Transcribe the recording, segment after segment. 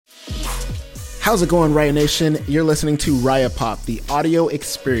How's it going, Raya Nation? You're listening to Raya Pop, the audio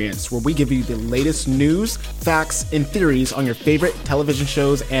experience, where we give you the latest news, facts, and theories on your favorite television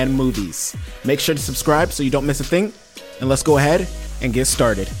shows and movies. Make sure to subscribe so you don't miss a thing, and let's go ahead and get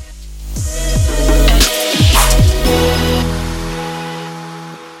started.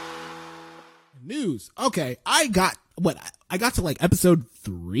 News. Okay, I got to like episode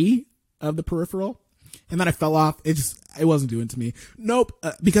 3 of the Peripheral, and then I fell off. It wasn't doing it to me. Nope,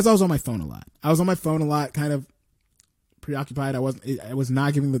 because I was on my phone a lot. Kind of preoccupied. I was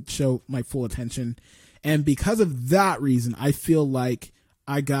not giving the show my full attention, and because of that reason, I feel like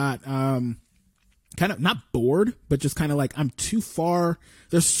I got kind of not bored, but just kind of like I'm too far.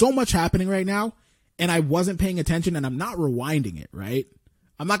 There's so much happening right now, and I wasn't paying attention, and I'm not rewinding it, right?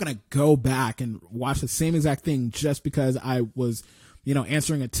 I'm not going to go back and watch the same exact thing just because I was,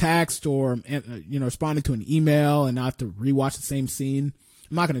 answering a text or, responding to an email and not have to rewatch the same scene.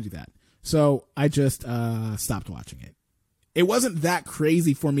 I'm not going to do that. So I just stopped watching it. It wasn't that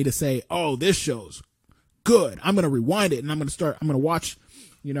crazy for me to say, oh, this show's good. I'm going to rewind it and I'm going to watch,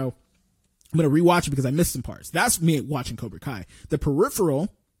 I'm going to rewatch it because I missed some parts. That's me watching Cobra Kai. The Peripheral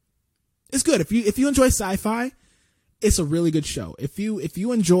is good. If you enjoy sci-fi, it's a really good show. If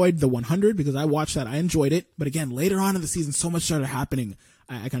you enjoyed the 100, because I watched that, I enjoyed it. But again, later on in the season, so much started happening.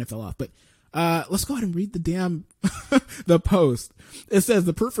 I kind of fell off. But let's go ahead and read the damn the post. It says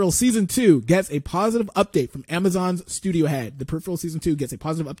the Peripheral season 2 gets a positive update from Amazon's studio head. The Peripheral season 2 gets a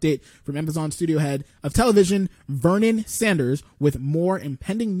positive update from Amazon studio head of television, Vernon Sanders, with more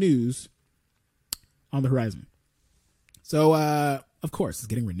impending news on the horizon. So of course, it's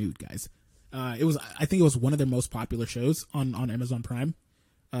getting renewed, guys. I think it was one of their most popular shows on Amazon Prime.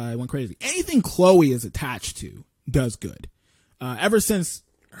 It went crazy. Anything Chloe is attached to does good. Ever since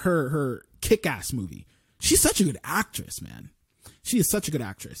her Kick-Ass movie. She's such a good actress, man. She is such a good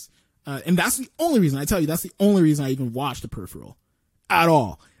actress. And that's the only reason I even watched The Peripheral at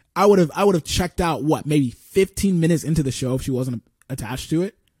all. I would have checked out maybe 15 minutes into the show if she wasn't attached to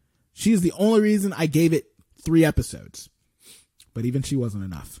it. She's the only reason I gave it 3 episodes. But even she wasn't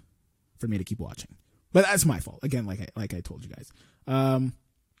enough for me to keep watching. But that's my fault. Again, like I told you guys.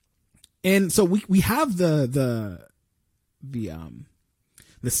 And so we have the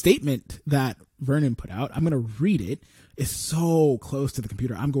statement that Vernon put out. I'm going to read it. It's so close to the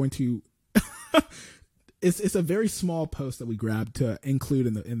computer. I'm going to it's a very small post that we grabbed to include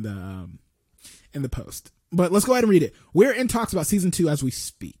in the post. But let's go ahead and read it. We're in talks about season 2 as we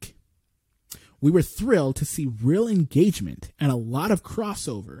speak. We were thrilled to see real engagement and a lot of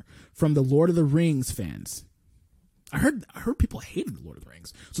crossover from the Lord of the Rings fans. I heard people hated the Lord of the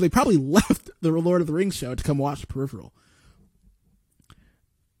Rings, so they probably left the Lord of the Rings show to come watch the Peripheral.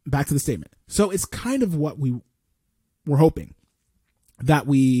 Back to the statement. So it's kind of what we were hoping, that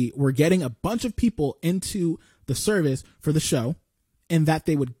we were getting a bunch of people into the service for the show and that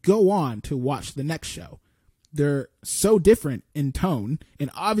they would go on to watch the next show. They're so different in tone,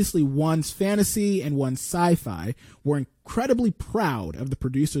 and obviously one's fantasy and one's sci-fi. We're incredibly proud of the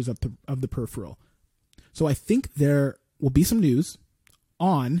producers of the Peripheral. So I think there will be some news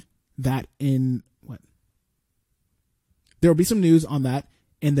on that There will be some news on that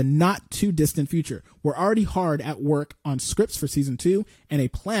in the not too distant future. We're already hard at work on scripts for season 2 and a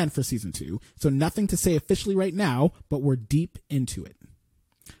plan for season 2. So nothing to say officially right now, but we're deep into it.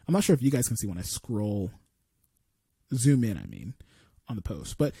 I'm not sure if you guys can see when I zoom in, on the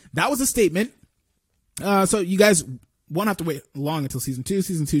post. But that was a statement. So you guys won't have to wait long until season 2.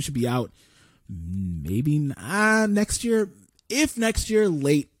 Season 2 should be out maybe next year. If next year,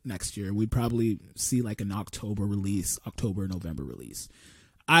 late next year, we'd probably see like an October, November release.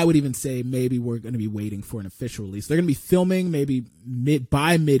 I would even say maybe we're going to be waiting for an official release. They're going to be filming maybe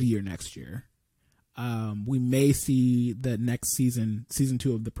by mid-year next year. We may see the next season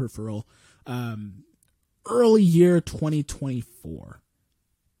 2 of the Peripheral, early year 2024.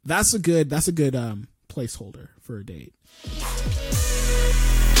 That's a good placeholder for a date.